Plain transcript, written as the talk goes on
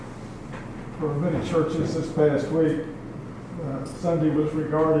For many churches this past week, Sunday was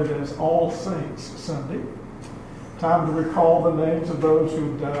regarded as All Saints Sunday. Time to recall the names of those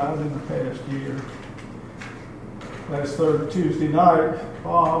who died in the past year. Last Tuesday night,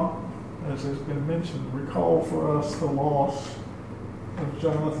 Bob, as has been mentioned, recalled for us the loss of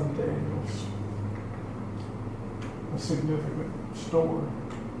Jonathan Daniels. A significant story,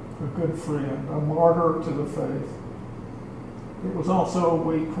 a good friend, a martyr to the faith. It was also a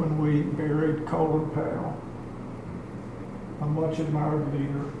week when we buried Colin Powell, a much admired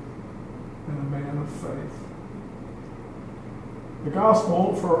leader and a man of faith. The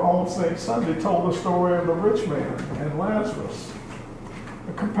gospel for All Saints Sunday told the story of the rich man and Lazarus,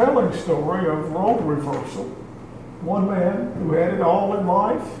 a compelling story of role reversal. One man who had it all in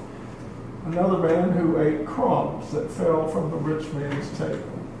life, another man who ate crumbs that fell from the rich man's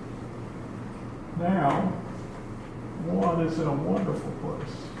table. Now, one is in a wonderful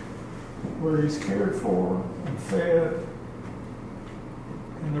place where he's cared for and fed,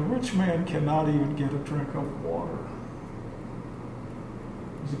 and the rich man cannot even get a drink of water.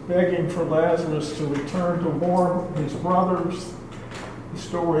 He's begging for Lazarus to return to warn his brothers. The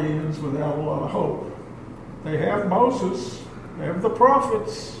story ends without a lot of hope. They have Moses, they have the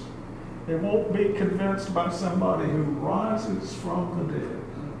prophets. They won't be convinced by somebody who rises from the dead.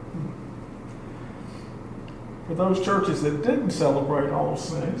 For those churches that didn't celebrate All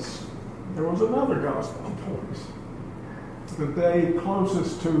Saints, there was another gospel place. The day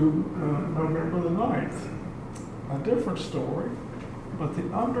closest to November the 9th. A different story, but the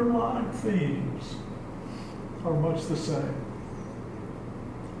underlying themes are much the same.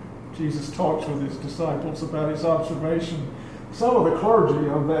 Jesus talks with his disciples about his observation. Some of the clergy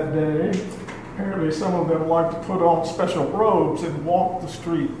of that day, apparently some of them like to put on special robes and walk the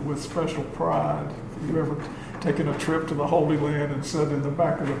street with special pride. If you've ever taken a trip to the Holy Land and sat in the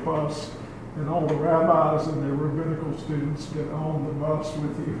back of the bus, and all the rabbis and their rabbinical students get on the bus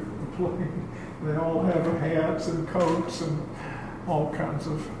with you, the plane. They all have hats and coats and all kinds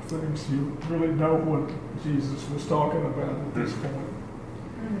of things. You really know what Jesus was talking about at this point.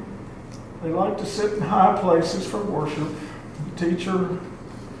 They like to sit in high places for worship. The teacher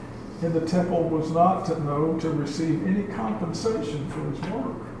in the temple was not to know to receive any compensation for his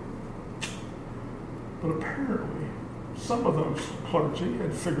work. But apparently, some of those clergy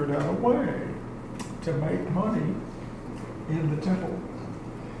had figured out a way to make money in the temple.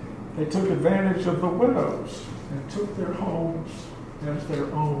 They took advantage of the widows and took their homes as their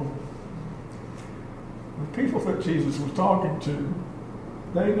own. The people that Jesus was talking to,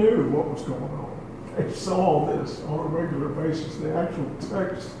 they knew what was going on. They saw this on a regular basis. The actual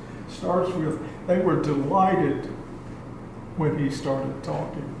text starts with, they were delighted when he started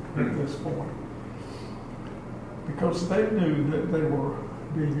talking at this point, because they knew that they were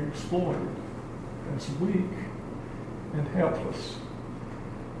being exploited as weak and helpless.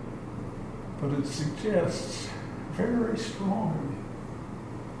 But it suggests very strongly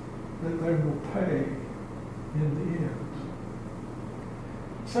that they will pay in the end.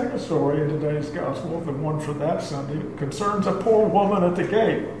 Second story in today's gospel, the one for that Sunday, concerns a poor woman at the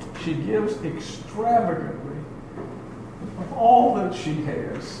gate. She gives extravagantly of all that she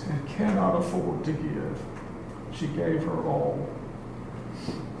has and cannot afford to give. She gave her all.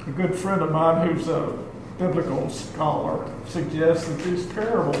 A good friend of mine who's a biblical scholar suggests that these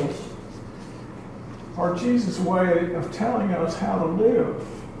parables are Jesus' way of telling us how to live,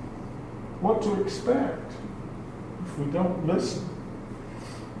 what to expect if we don't listen.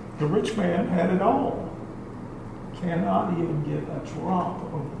 The rich man had it all, cannot even get a drop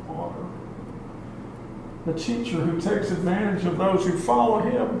of water. The teacher who takes advantage of those who follow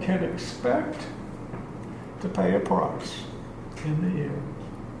him can expect to pay a price in the end.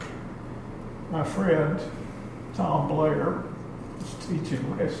 My friend, Tom Blair, was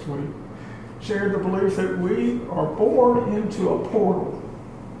teaching last week, shared the belief that we are born into a portal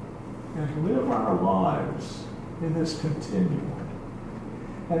and live our lives in this continuum.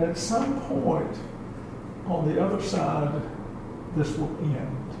 And at some point on the other side, this will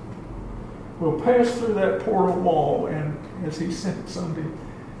end. We'll pass through that portal wall, and as he said Sunday,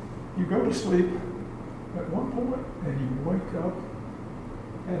 you go to sleep at one point and you wake up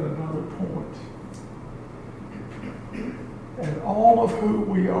at another point. And all of who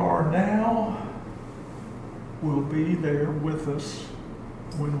we are now will be there with us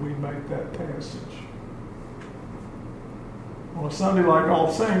when we make that passage. On a Sunday like All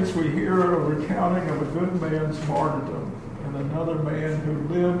Saints, we hear a recounting of a good man's martyrdom and another man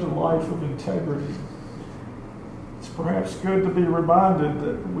who lived a life of integrity. It's perhaps good to be reminded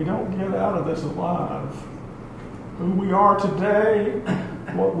that we don't get out of this alive. Who we are today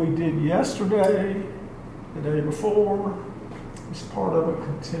what we did yesterday, the day before, is part of a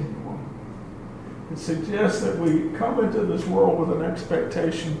continuum. It suggests that we come into this world with an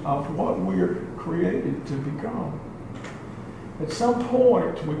expectation of what we're created to become. At some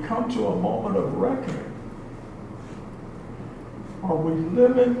point, we come to a moment of reckoning. Are we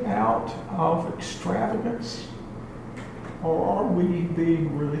living out of extravagance, or are we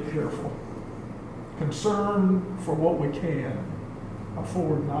being really careful? Concerned for what we can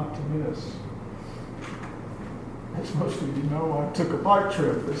afford not to miss. As most of you know, I took a bike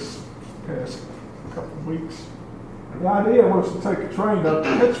trip this past couple of weeks. The idea was to take a train up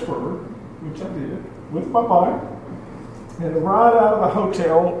to Pittsburgh, which I did, with my bike, and to ride out of the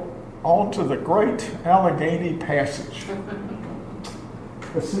hotel onto the Great Allegheny Passage,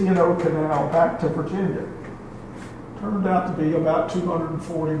 the C&O Canal, back to Virginia. Turned out to be about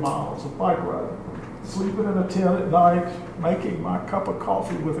 240 miles of bike riding. Sleeping in a tent at night, making my cup of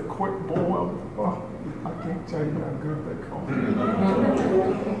coffee with a quick boil. Oh, I can't tell you how good that coffee is.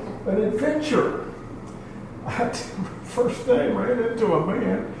 An adventure. First day, ran into a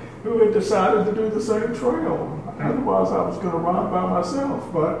man who had decided to do the same trail. Otherwise, I was going to ride by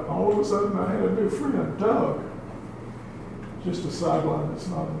myself, but all of a sudden I had a new friend, Doug. Just a sideline that's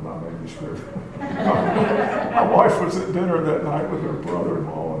not in my manuscript. My wife was at dinner that night with her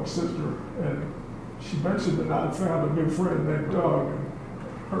brother-in-law and sister, and she mentioned that I'd found a new friend named Doug, and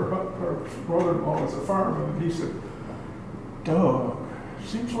her brother-in-law is a fireman, and he said, "Doug,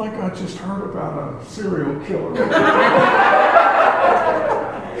 seems like I just heard about a serial killer."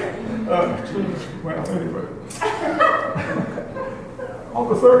 Well, anyway. On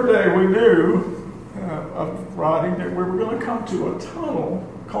the third day, we knew of riding that we were going to come to a tunnel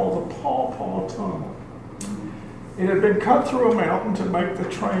called the Paw Paw Tunnel. It had been cut through a mountain to make the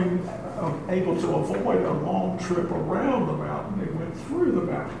train able to avoid a long trip around the mountain. It went through the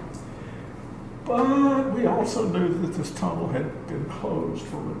mountain. But we also knew that this tunnel had been closed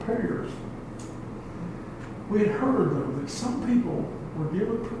for repairs. We had heard, though, that some people were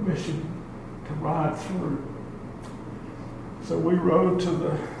given permission to ride through. So we rode to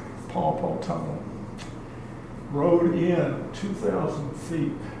the Paw Paw Tunnel, rode in 2,000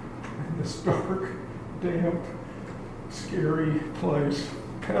 feet in this dark, damp, scary place,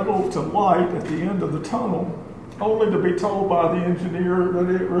 pedaled to light at the end of the tunnel, only to be told by the engineer that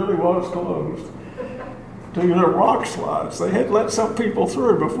it really was closed due to rock slides. They had let some people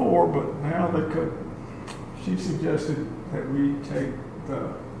through before, but now they couldn't. She suggested that we take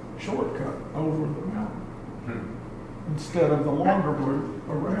the shortcut over the mountain instead of the longer route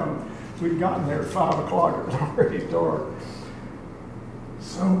around. We'd gotten there at 5 o'clock, it was already dark.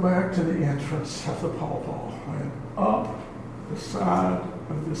 So back to the entrance of the Paw Paw and up the side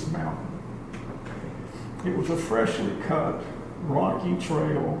of this mountain. It was a freshly cut, rocky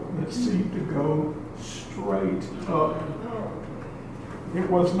trail that seemed to go straight up. It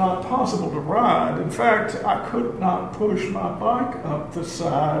was not possible to ride. In fact, I could not push my bike up the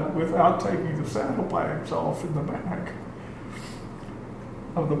side without taking the saddlebags off in the back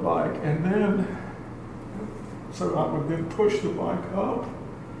of the bike. And then, so I would then push the bike up,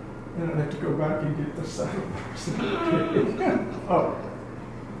 and I'd have to go back and get the saddlebags up.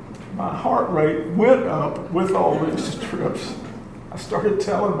 My heart rate went up with all these trips. I started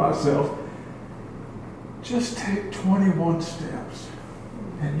telling myself, just take 21 steps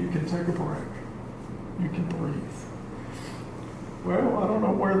and you can take a break. You can breathe. Well, I don't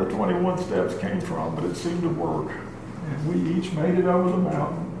know where the 21 steps came from, but it seemed to work. And we each made it over the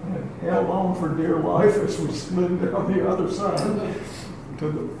mountain and held on for dear life as we slid down the other side to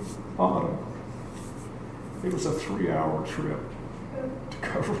the bottom. It was a 3-hour trip to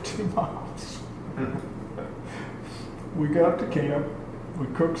cover 2 miles. We got to camp, we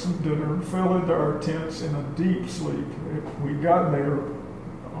cooked some dinner, fell into our tents in a deep sleep. We got there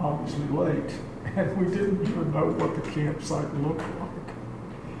obviously late, and we didn't even know what the campsite looked like.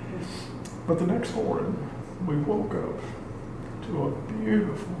 But the next morning, we woke up to a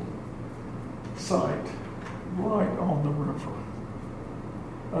beautiful sight right on the river.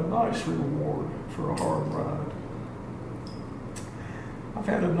 A nice reward for a hard ride. I've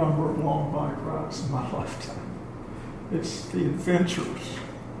had a number of long bike rides in my lifetime. It's the adventures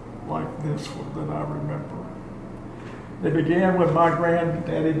like this one that I remember. They began when my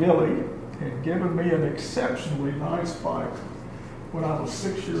granddaddy Billy had given me an exceptionally nice bike when I was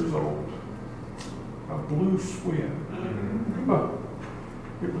 6 years old. A blue Swin.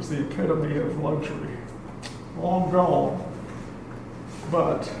 It was the epitome of luxury. Long gone,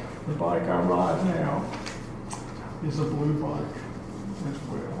 but the bike I ride now is a blue bike as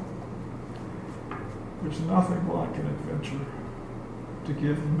well. There's nothing like an adventure to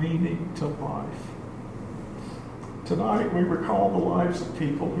give meaning to life. Tonight we recall the lives of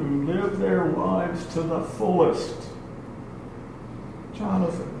people who lived their lives to the fullest.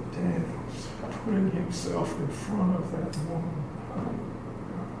 Jonathan Daniels putting himself in front of that woman. Oh,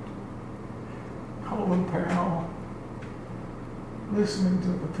 God. Colin Powell listening to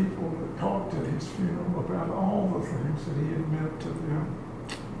the people that talked at his funeral about all the things that he had meant to them.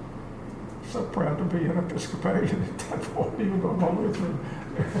 So proud to be an Episcopalian at that point, even though I'm a Lutheran.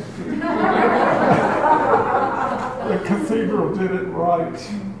 The cathedral did it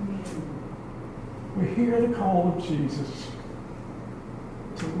right. We hear the call of Jesus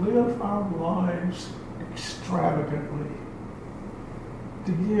to live our lives extravagantly,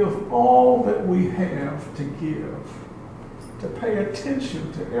 to give all that we have to give, to pay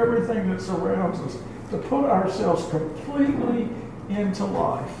attention to everything that surrounds us, to put ourselves completely into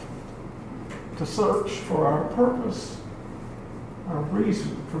life, to search for our purpose, our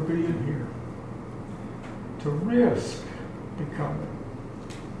reason for being here, to risk becoming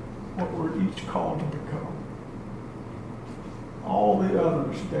what we're each called to become. All the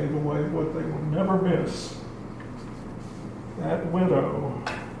others gave away what they will never miss. That widow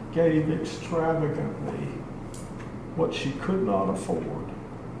gave extravagantly what she could not afford.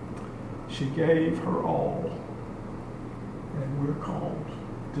 She gave her all, and we're called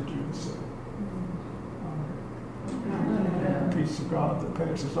to do the same. Amen. Peace of God that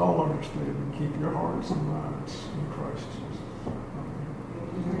passes all understanding, keep your hearts and minds in Christ Jesus.